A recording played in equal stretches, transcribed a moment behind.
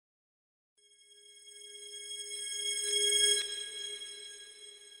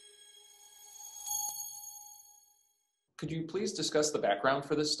Could you please discuss the background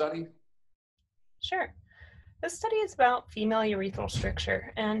for this study? Sure. This study is about female urethral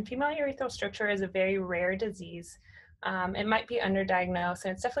stricture, and female urethral stricture is a very rare disease. It might be underdiagnosed,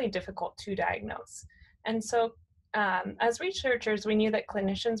 and it's definitely difficult to diagnose. And so, as researchers, we knew that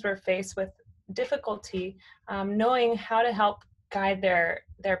clinicians were faced with difficulty knowing how to help guide their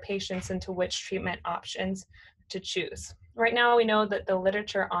patients into which treatment options to choose. Right now, we know that the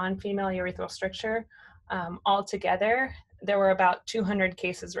literature on female urethral stricture altogether, there were about 200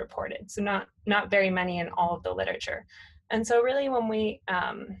 cases reported, so not very many in all of the literature. And so really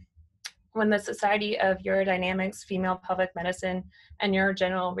when the Society of Urodynamics, Female Pelvic Medicine, and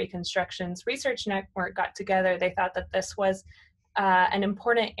Urogenital Reconstructions Research Network got together, they thought that this was an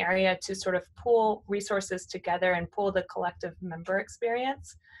important area to sort of pool resources together and pool the collective member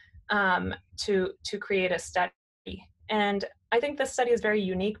experience to create a study. And I think this study is very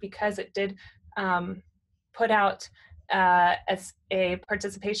unique because it did put out as a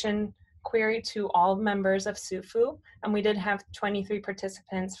participation query to all members of SUFU, and we did have 23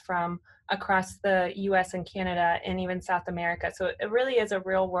 participants from across the US and Canada and even South America. So it really is a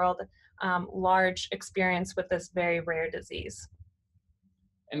real world, large experience with this very rare disease.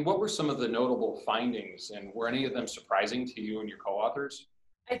 And what were some of the notable findings, and were any of them surprising to you and your co-authors?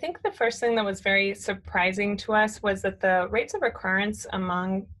 I think the first thing that was very surprising to us was that the rates of recurrence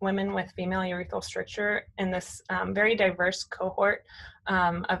among women with female urethral stricture in this very diverse cohort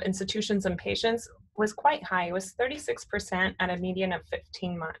of institutions and patients was quite high. It was 36% at a median of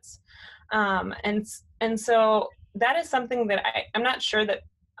 15 months. And so that is something that I'm not sure that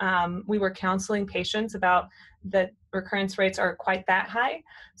we were counseling patients about that recurrence rates are quite that high.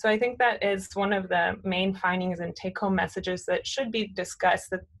 So I think that is one of the main findings and take-home messages that should be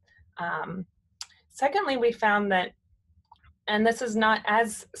discussed. Secondly, we found that, and this is not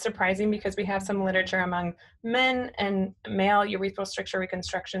as surprising because we have some literature among men and male urethral stricture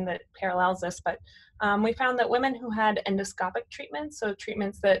reconstruction that parallels this, but we found that women who had endoscopic treatments, so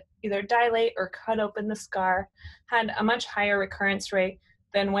treatments that either dilate or cut open the scar, had a much higher recurrence rate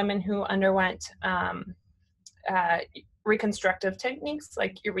than women who underwent reconstructive techniques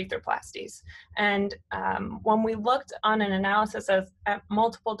like urethroplasties. And when we looked on an analysis at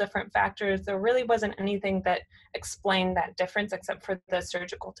multiple different factors, there really wasn't anything that explained that difference except for the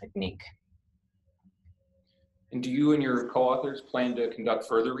surgical technique. And do you and your co-authors plan to conduct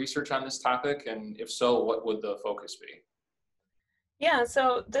further research on this topic? And if so, what would the focus be? Yeah,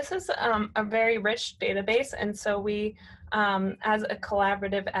 so this is a very rich database, and so we, as a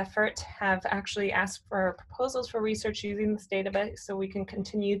collaborative effort, have actually asked for proposals for research using this database so we can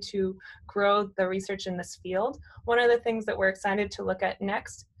continue to grow the research in this field. One of the things that we're excited to look at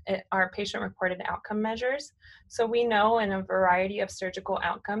next are patient-reported outcome measures. So we know in a variety of surgical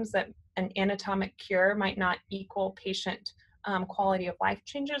outcomes that an anatomic cure might not equal patient quality of life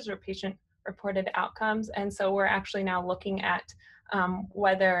changes or patient-reported outcomes, and so we're actually now looking at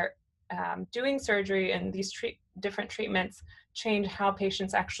whether doing surgery and these different treatments change how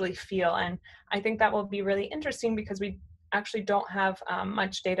patients actually feel. And I think that will be really interesting because we actually don't have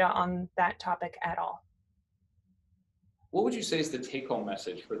much data on that topic at all. What would you say is the take-home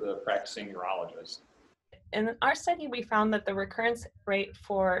message for the practicing urologist? In our study, we found that the recurrence rate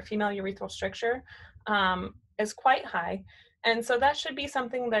for female urethral stricture is quite high. And so that should be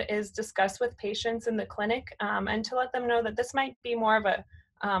something that is discussed with patients in the clinic and to let them know that this might be more of a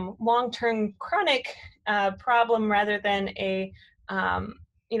long-term chronic problem rather than a,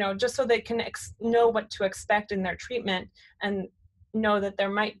 just so they can know what to expect in their treatment and know that there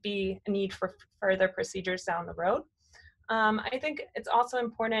might be a need for further procedures down the road. I think it's also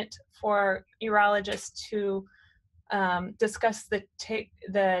important for urologists to discuss the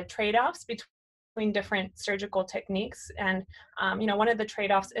trade-offs between different surgical techniques. And, one of the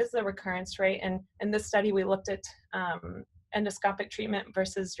trade-offs is the recurrence rate. And in this study, we looked at endoscopic treatment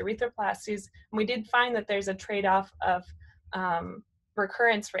versus urethroplasties. And we did find that there's a trade-off of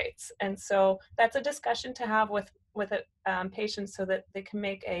recurrence rates. And so that's a discussion to have with patients so that they can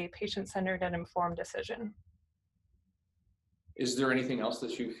make a patient-centered and informed decision. Is there anything else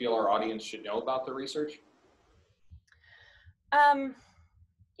that you feel our audience should know about the research?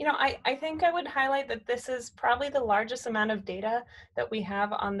 I think I would highlight that this is probably the largest amount of data that we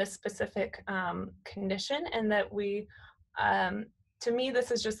have on this specific condition, and that to me,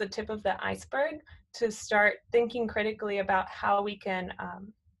 this is just the tip of the iceberg to start thinking critically about how we can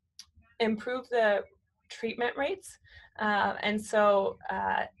improve the treatment rates. And so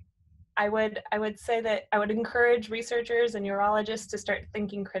I would say that I would encourage researchers and urologists to start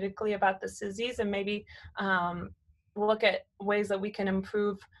thinking critically about this disease and maybe look at ways that we can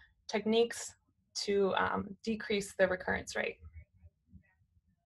improve techniques to decrease the recurrence rate.